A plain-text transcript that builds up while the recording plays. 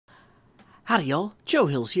Howdy y'all, Joe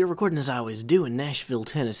Hills here, recording as I always do in Nashville,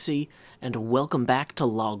 Tennessee, and welcome back to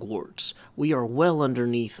Logwarts. We are well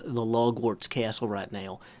underneath the Logwarts castle right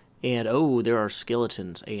now, and oh, there are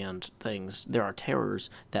skeletons and things. There are terrors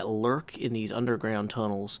that lurk in these underground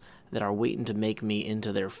tunnels that are waiting to make me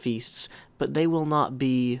into their feasts, but they will not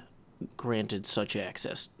be granted such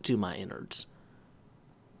access to my innards.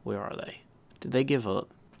 Where are they? Did they give up?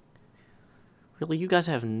 Really, you guys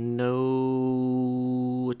have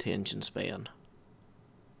no attention span.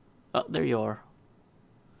 Oh, there you are.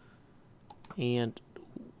 And,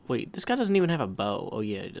 wait, this guy doesn't even have a bow. Oh,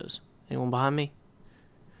 yeah, he does. Anyone behind me?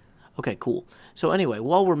 Okay, cool. So anyway,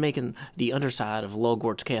 while we're making the underside of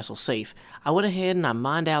Logwarts Castle safe, I went ahead and I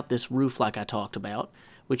mined out this roof like I talked about,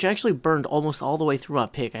 which actually burned almost all the way through my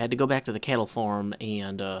pick. I had to go back to the cattle farm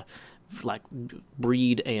and,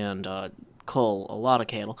 breed and, cull a lot of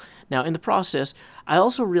cattle. Now, in the process, I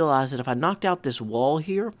also realized that if I knocked out this wall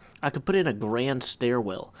here, I could put in a grand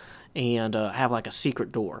stairwell and have like a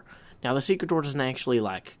secret door. Now, the secret door doesn't actually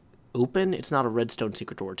like open. It's not a redstone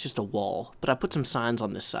secret door. It's just a wall. But I put some signs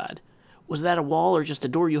on this side. Was that a wall or just a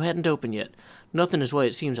door you hadn't opened yet? Nothing is what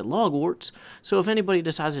it seems at Logwarts. So if anybody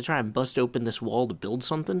decides to try and bust open this wall to build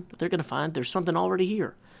something, they're going to find there's something already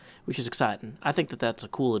here, which is exciting. I think that that's a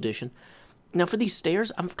cool addition. Now, for these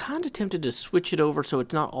stairs, I'm kind of tempted to switch it over so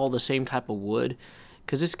it's not all the same type of wood,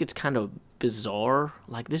 because this gets kind of bizarre.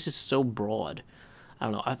 Like, this is so broad. I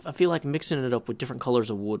don't know. I feel like mixing it up with different colors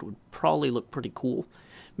of wood would probably look pretty cool.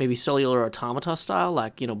 Maybe cellular automata style,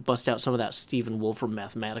 like, you know, bust out some of that Stephen Wolfram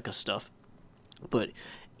Mathematica stuff. But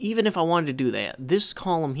even if I wanted to do that, this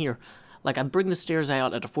column here, like, I bring the stairs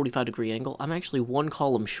out at a 45-degree angle. I'm actually one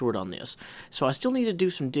column short on this. So I still need to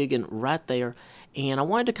do some digging right there. And I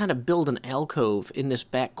wanted to kind of build an alcove in this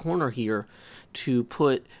back corner here to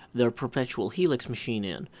put the perpetual helix machine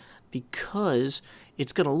in, because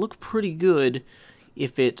it's going to look pretty good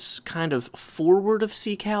if it's kind of forward of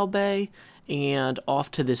Sea Cow Bay and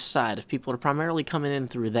off to this side, if people are primarily coming in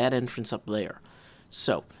through that entrance up there.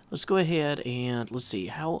 So let's go ahead and let's see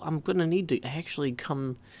how I'm going to need to actually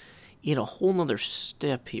come in a whole nother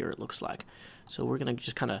step here, it looks like. So we're going to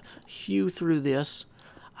just kind of hew through this.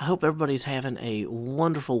 I hope everybody's having a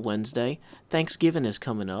wonderful Wednesday. Thanksgiving is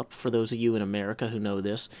coming up, for those of you in America who know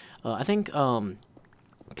this. I think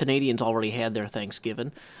Canadians already had their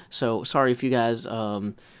Thanksgiving, so sorry if you guys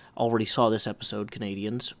already saw this episode,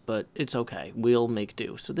 Canadians, but it's okay. We'll make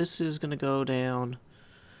do. So this is going to go down.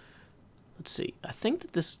 Let's see. I think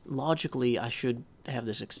that this, logically, I should have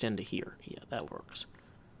this extend to here. Yeah, that works.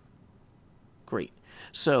 Great.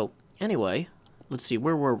 So, anyway, let's see,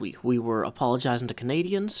 where were we? We were apologizing to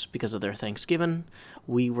Canadians because of their Thanksgiving.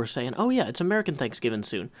 We were saying, oh yeah, it's American Thanksgiving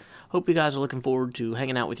soon. Hope you guys are looking forward to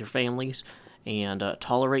hanging out with your families and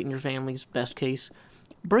tolerating your families, best case.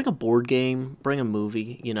 Bring a board game, bring a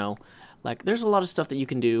movie, you know. Like, there's a lot of stuff that you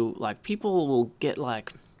can do. Like, people will get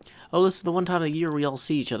like, oh, this is the one time of the year we all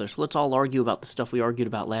see each other, so let's all argue about the stuff we argued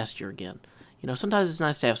about last year again. You know, sometimes it's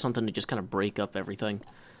nice to have something to just kind of break up everything.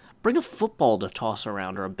 Bring a football to toss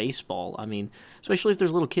around, or a baseball. I mean, especially if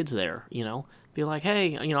there's little kids there, you know. Be like, hey,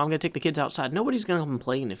 you know, I'm going to take the kids outside. Nobody's going to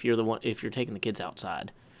complain if you're the one, if you're taking the kids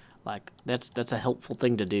outside. Like, that's a helpful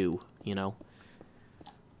thing to do, you know.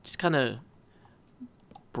 Just kind of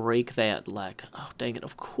break that, like, oh, dang it,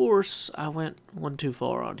 of course I went one too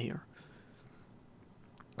far on here.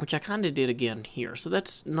 Which I kind of did again here, so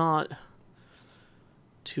that's not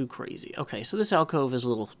too crazy. Okay, so this alcove is a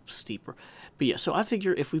little steeper. But yeah, so I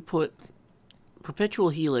figure if we put perpetual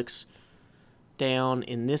helix down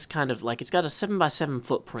in this kind of, like, it's got a 7x7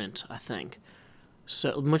 footprint, I think.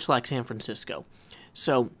 So, much like San Francisco.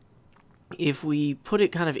 So, if we put it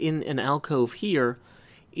kind of in an alcove here,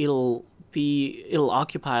 it'll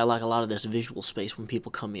occupy, like, a lot of this visual space when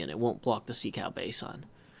people come in. It won't block the Sea Cow Bay sign.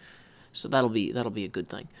 So that'll be a good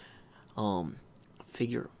thing.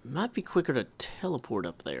 Figure might be quicker to teleport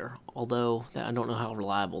up there, although I don't know how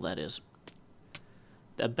reliable that is.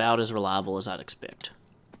 About as reliable as I'd expect.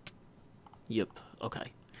 Yep,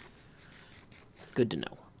 okay. Good to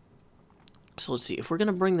know. So let's see, if we're going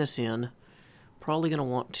to bring this in, probably going to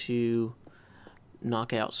want to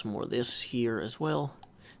knock out some more of this here as well.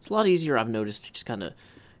 It's a lot easier, I've noticed, to just kind of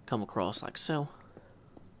come across like so.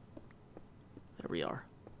 There we are.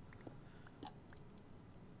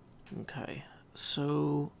 Okay,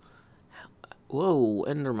 so, whoa,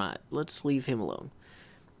 Endermite, let's leave him alone.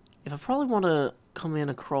 If I probably want to come in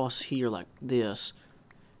across here like this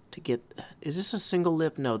to get, is this a single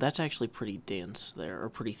lip? No, that's actually pretty dense there, or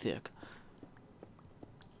pretty thick.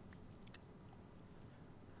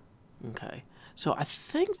 Okay, so I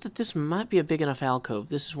think that this might be a big enough alcove.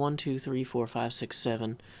 This is 1, 2, 3, 4, 5, 6,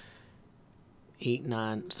 7. 8,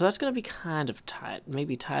 9. So that's going to be kind of tight.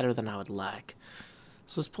 Maybe tighter than I would like.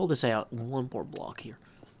 So let's pull this out. One more block here.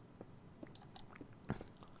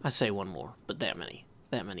 I say one more, but that many.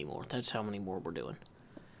 That many more. That's how many more we're doing.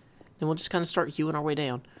 Then we'll just kind of start hewing our way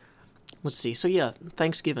down. Let's see. So yeah,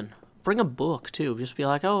 Thanksgiving. Bring a book, too. Just be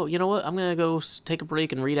like, oh, you know what? I'm going to go take a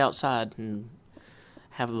break and read outside and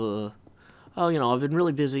have a... Oh, you know, I've been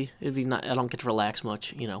really busy. It'd be not, I don't get to relax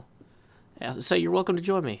much, you know. Say, you're welcome to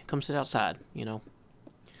join me. Come sit outside, you know.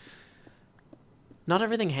 Not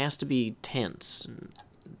everything has to be tense.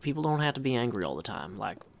 People don't have to be angry all the time.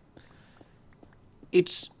 Like,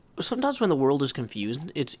 it's... Sometimes when the world is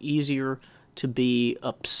confused, it's easier to be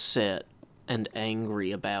upset and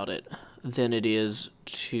angry about it than it is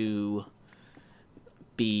to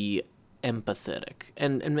be empathetic.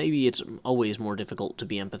 And maybe it's always more difficult to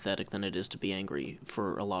be empathetic than it is to be angry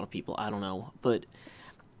for a lot of people. I don't know. But,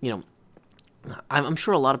 you know, I'm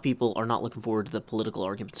sure a lot of people are not looking forward to the political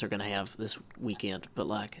arguments they're going to have this weekend. But,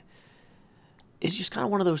 like, it's just kind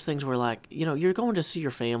of one of those things where, like, you know, you're going to see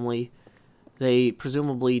your family. They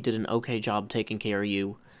presumably did an okay job taking care of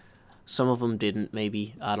you. Some of them didn't,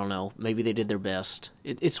 maybe. I don't know. Maybe they did their best.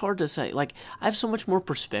 It's hard to say. Like, I have so much more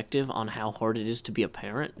perspective on how hard it is to be a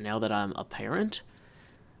parent now that I'm a parent.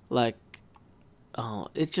 Like,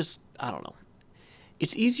 it just, I don't know.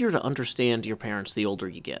 It's easier to understand your parents the older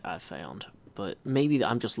you get, I've found. But maybe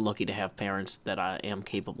I'm just lucky to have parents that I am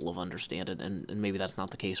capable of understanding, and maybe that's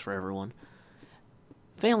not the case for everyone.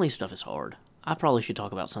 Family stuff is hard. I probably should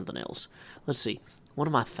talk about something else. Let's see. What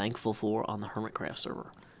am I thankful for on the Hermitcraft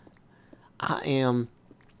server? I'm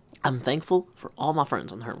thankful for all my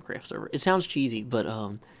friends on the Hermitcraft server. It sounds cheesy, but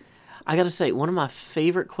I gotta say, one of my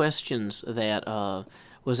favorite questions that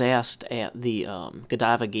was asked at the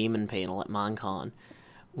Godiva Gaming panel at Minecon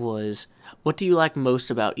was, what do you like most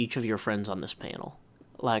about each of your friends on this panel?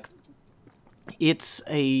 Like,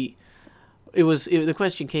 the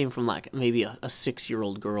question came from, like, maybe a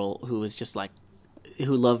 6-year-old girl who was just, like,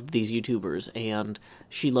 who loved these YouTubers, and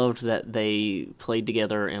she loved that they played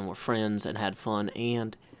together and were friends and had fun,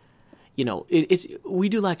 and, you know, we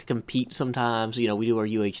do like to compete sometimes, you know, we do our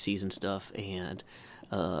UHCs and stuff, and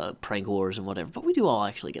prank wars and whatever, but we do all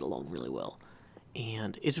actually get along really well,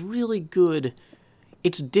 and it's really good.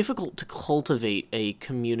 It's difficult to cultivate a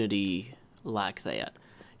community like that,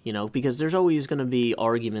 you know, because there's always going to be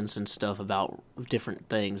arguments and stuff about different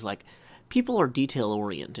things. Like, people are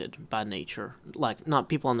detail-oriented by nature. Like, not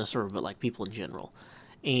people on the server, but, like, people in general.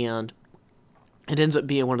 And it ends up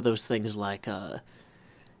being one of those things, like,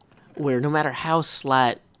 where no matter how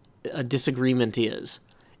slight a disagreement is,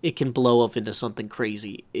 it can blow up into something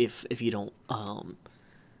crazy if you don't,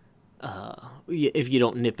 if you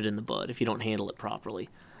don't nip it in the bud, if you don't handle it properly.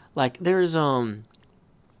 Like, there's some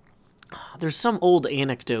old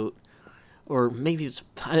anecdote, or maybe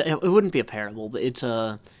it wouldn't be a parable, but it's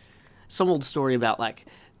some old story about, like,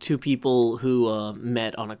 two people who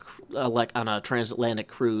met on a transatlantic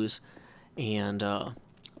cruise, and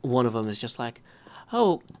one of them is just like,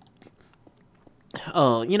 oh,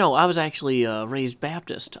 you know, I was actually raised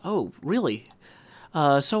Baptist. Oh, really?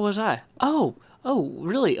 So was I. Oh,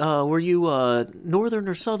 really? Were you Northern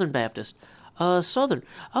or Southern Baptist? Southern.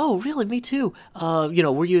 Oh, really? Me too. You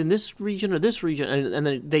know, were you in this region or this region? And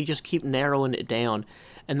then they just keep narrowing it down.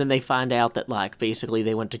 And then they find out that, like, basically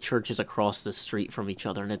they went to churches across the street from each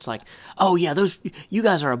other. And it's like, oh, yeah, you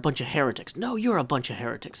guys are a bunch of heretics. No, you're a bunch of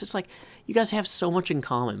heretics. It's like, you guys have so much in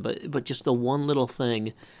common, but just the one little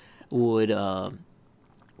thing would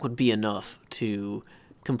be enough to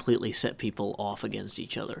completely set people off against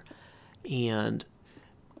each other. And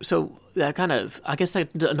so that kind of, I guess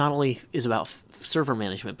that not only is about server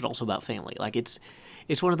management, but also about family. Like, it's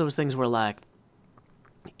one of those things where, like,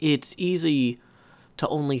 it's easy to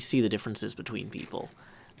only see the differences between people.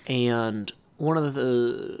 And one of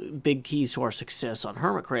the big keys to our success on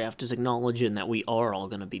Hermitcraft is acknowledging that we are all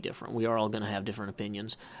going to be different. We are all going to have different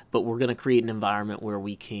opinions, but we're going to create an environment where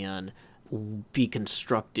we can be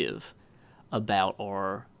constructive about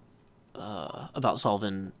our about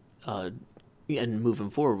solving and moving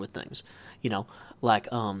forward with things. You know, like,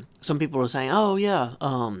 some people are saying, oh yeah,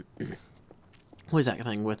 what is that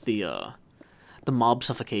thing with the mob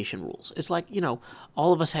suffocation rules? It's like, you know,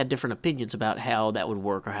 all of us had different opinions about how that would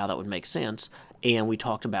work or how that would make sense, and we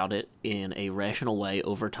talked about it in a rational way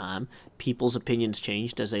over time. People's opinions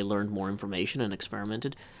changed as they learned more information and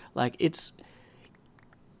experimented. Like,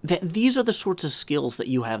 these are the sorts of skills that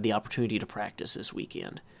you have the opportunity to practice this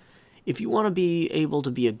weekend. If you want to be able to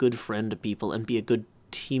be a good friend to people and be a good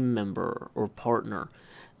team member or partner,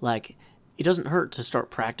 like, it doesn't hurt to start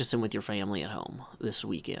practicing with your family at home this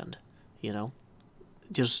weekend, you know?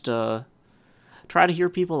 Just try to hear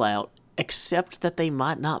people out, accept that they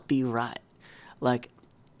might not be right. Like,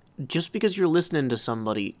 just because you're listening to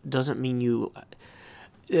somebody doesn't mean you...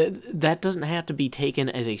 that doesn't have to be taken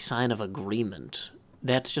as a sign of agreement.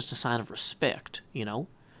 That's just a sign of respect, you know?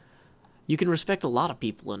 You can respect a lot of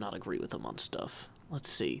people and not agree with them on stuff. Let's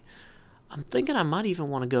see. I'm thinking I might even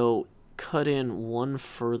want to go cut in one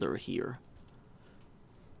further here.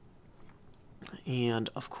 And,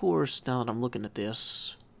 of course, now that I'm looking at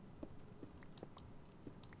this,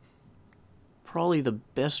 probably the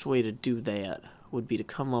best way to do that would be to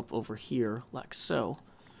come up over here, like so.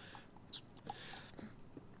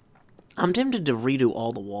 I'm tempted to redo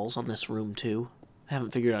all the walls on this room, too. I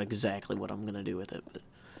haven't figured out exactly what I'm going to do with it, but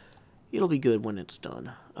it'll be good when it's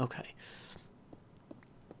done. Okay.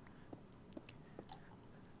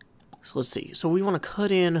 So let's see. So we want to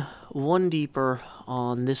cut in one deeper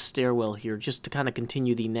on this stairwell here, just to kind of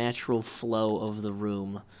continue the natural flow of the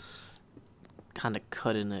room. Kind of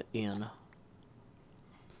cutting it in.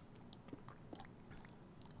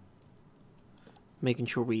 Making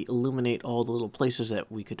sure we illuminate all the little places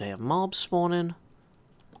that we could have mobs spawn in.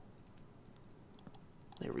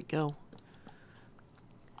 There we go.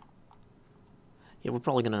 Yeah, we're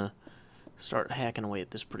probably going to start hacking away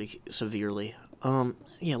at this pretty severely.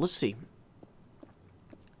 Yeah, let's see.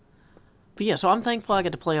 But yeah, so I'm thankful I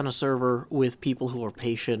get to play on a server with people who are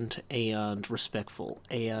patient and respectful.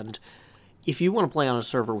 And if you want to play on a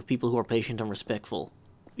server with people who are patient and respectful,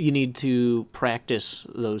 you need to practice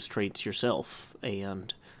those traits yourself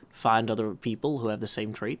and find other people who have the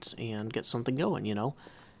same traits and get something going, you know?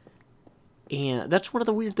 And that's one of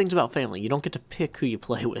the weird things about family. You don't get to pick who you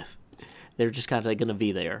play with. They're just kind of going to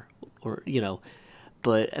be there, or, you know.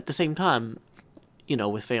 But at the same time, you know,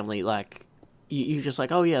 with family, like, you're just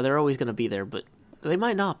like, oh yeah, they're always going to be there, but they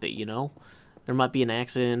might not be, you know? There might be an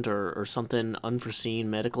accident or something unforeseen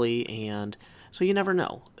medically, and so you never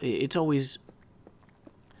know. It's always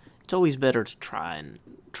better to try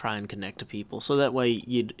and connect to people, so that way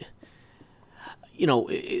you know,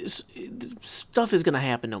 stuff is going to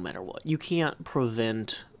happen no matter what. You can't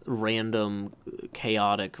prevent random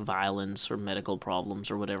chaotic violence or medical problems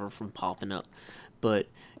or whatever from popping up, but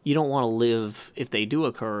you don't want to live, if they do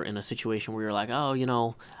occur, in a situation where you're like, oh, you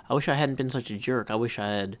know, I wish I hadn't been such a jerk. I wish I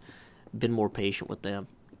had been more patient with them.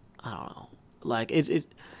 I don't know. Like, it's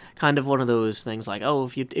kind of one of those things like, oh,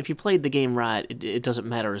 if you played the game right, it doesn't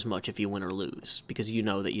matter as much if you win or lose, because you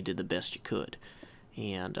know that you did the best you could,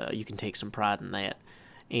 and you can take some pride in that.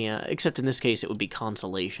 And except in this case, it would be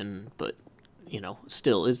consolation, but, you know,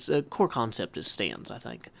 still, it's a core concept as stands, I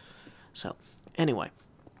think. So, anyway,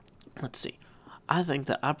 let's see. I think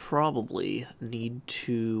that I probably need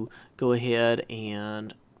to go ahead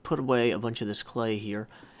and put away a bunch of this clay here,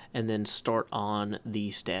 and then start on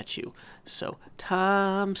the statue. So,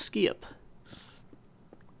 time skip.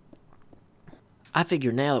 I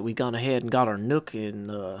figure now that we've gone ahead and got our nook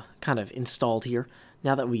and kind of installed here,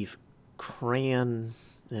 now that we've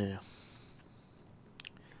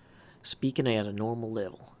speaking at a normal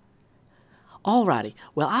level. Alrighty,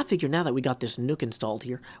 well, I figure now that we got this nook installed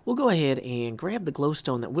here, we'll go ahead and grab the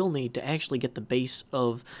glowstone that we'll need to actually get the base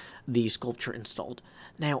of the sculpture installed.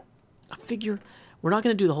 Now, I figure we're not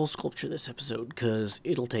going to do the whole sculpture this episode, because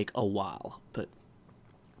it'll take a while, but,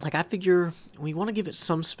 like, I figure we want to give it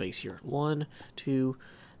some space here. 1, 2,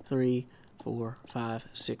 3, 4, 5,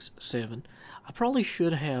 6, 7. I probably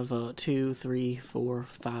should have 2, 3, 4,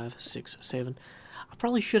 5, 6, 7. I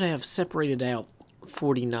probably should have separated out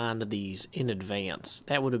 49 of these in advance.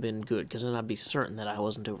 That would have been good, because then I'd be certain that I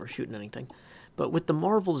wasn't overshooting anything. But with the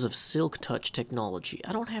marvels of Silk Touch technology,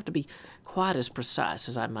 I don't have to be quite as precise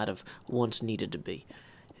as I might have once needed to be.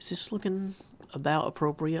 Is this looking about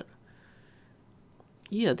appropriate?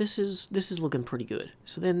 Yeah, this is looking pretty good.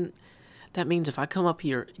 So then, that means if I come up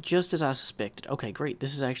here just as I suspected, okay, great,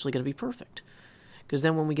 this is actually going to be perfect. Because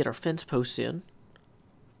then when we get our fence posts in,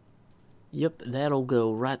 yep, that'll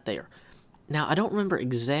go right there. Now, I don't remember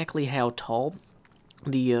exactly how tall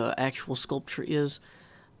the actual sculpture is.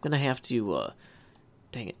 I'm going to have to,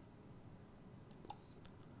 dang it.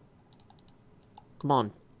 Come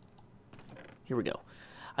on. Here we go.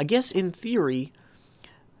 I guess in theory,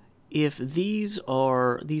 if these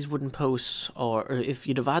wooden posts are, or if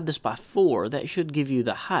you divide this by 4, that should give you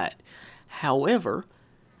the height. However,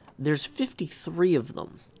 there's 53 of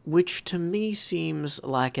them, which to me seems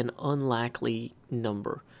like an unlikely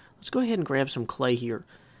number. Let's go ahead and grab some clay here.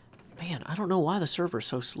 Man, I don't know why the server's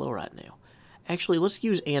so slow right now. Actually, let's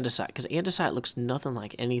use andesite, because andesite looks nothing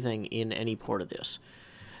like anything in any part of this.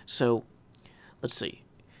 So, let's see.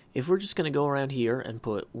 If we're just going to go around here and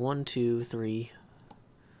put 1, 2, 3,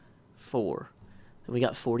 4, and we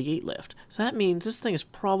got 48 left. So that means this thing is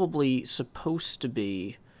probably supposed to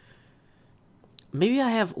be... Maybe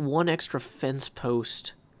I have one extra fence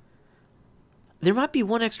post. There might be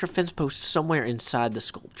one extra fence post somewhere inside the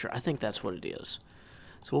sculpture. I think that's what it is.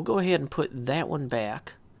 So we'll go ahead and put that one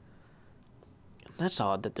back. That's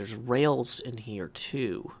odd that there's rails in here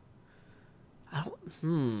too.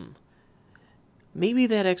 Maybe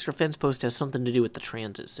that extra fence post has something to do with the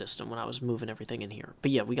transit system when I was moving everything in here.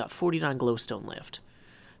 But yeah, we got 49 glowstone left.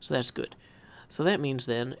 So that's good. So that means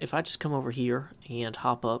then, if I just come over here and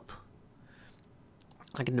hop up,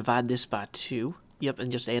 I can divide this by 2. Yep,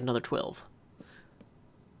 and just add another 12.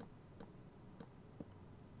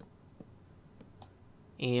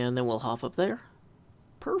 And then we'll hop up there.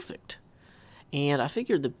 Perfect. And I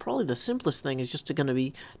figured that probably the simplest thing is just going to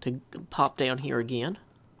be to pop down here again.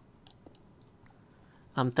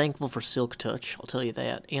 I'm thankful for Silk Touch, I'll tell you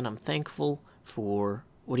that. And I'm thankful for,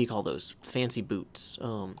 what do you call those? Fancy boots.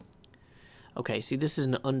 Okay, see, this is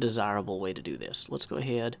an undesirable way to do this. Let's go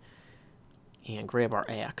ahead and grab our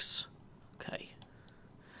axe. Okay.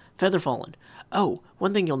 Feather Fallen. Oh,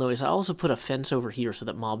 one thing you'll notice, I also put a fence over here so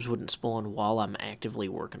that mobs wouldn't spawn while I'm actively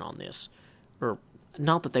working on this. Or,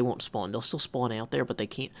 not that they won't spawn. They'll still spawn out there, but they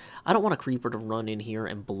can't. I don't want a creeper to run in here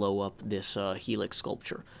and blow up this helix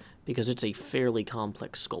sculpture, because it's a fairly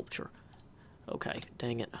complex sculpture. Okay,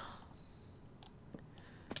 dang it.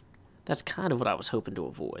 That's kind of what I was hoping to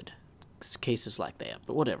avoid. It's cases like that,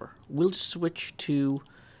 but whatever. We'll switch to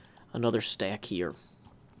another stack here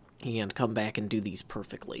and come back and do these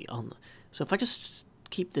perfectly. So if I just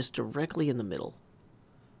keep this directly in the middle,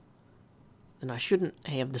 then I shouldn't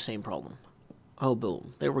have the same problem. Oh,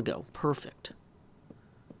 boom. There we go. Perfect.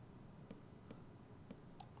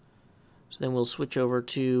 So then we'll switch over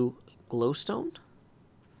to glowstone.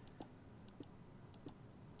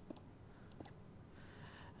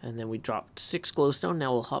 And then we dropped 6 glowstone.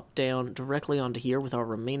 Now we'll hop down directly onto here with our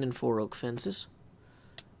remaining 4 oak fences.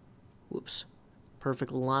 Whoops.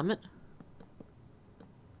 Perfect alignment.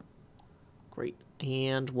 Great.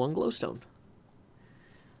 And 1 glowstone.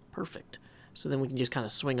 Perfect. So then we can just kind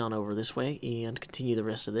of swing on over this way and continue the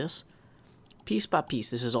rest of this. Piece by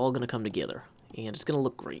piece, this is all going to come together. And it's going to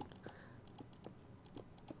look great.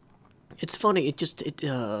 It's funny, it's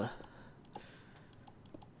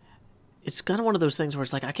kind of one of those things where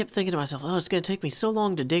it's like, I kept thinking to myself, oh, it's going to take me so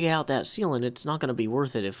long to dig out that ceiling, it's not going to be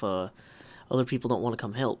worth it if other people don't want to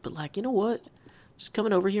come help. But, like, you know what? Just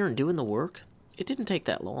coming over here and doing the work, it didn't take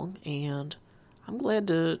that long, and I'm glad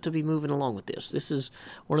to be moving along with this. This is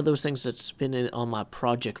one of those things that's been on my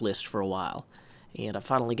project list for a while, and I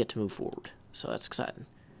finally get to move forward, so that's exciting.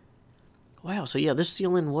 Wow, so yeah, this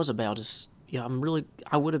ceiling was about as... Yeah,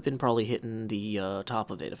 I would have been probably hitting the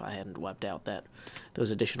top of it if I hadn't wiped out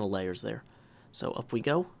those additional layers there. So up we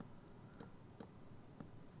go.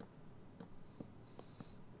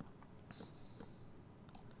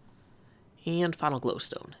 And final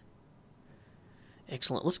glowstone.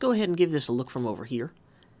 Excellent. Let's go ahead and give this a look from over here.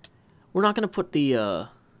 We're not going to put the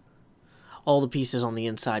all the pieces on the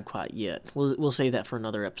inside quite yet. We'll save that for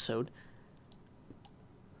another episode.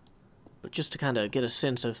 But just to kind of get a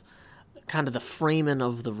sense of kind of the framing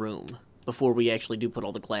of the room before we actually do put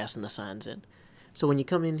all the glass and the signs in. So when you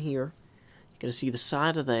come in here, you're going to see the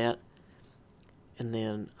side of that, and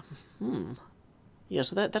then, yeah,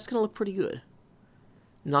 so that's going to look pretty good.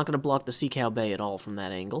 Not going to block the Sea Cow Bay at all from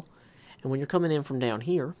that angle. And when you're coming in from down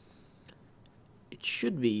here, it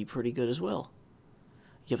should be pretty good as well.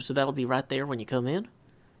 Yep, so that'll be right there when you come in.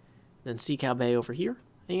 Then Sea Cow Bay over here.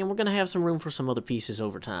 And we're going to have some room for some other pieces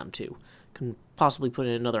over time, too. Can possibly put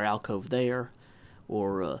in another alcove there,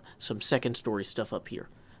 or some second-story stuff up here.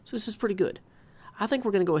 So this is pretty good. I think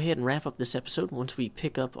we're going to go ahead and wrap up this episode once we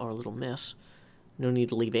pick up our little mess. No need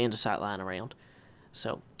to leave andesite lying around.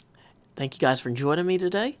 So, thank you guys for joining me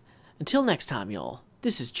today. Until next time, y'all,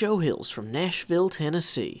 this is Joe Hills from Nashville,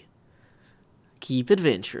 Tennessee. Keep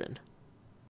adventuring.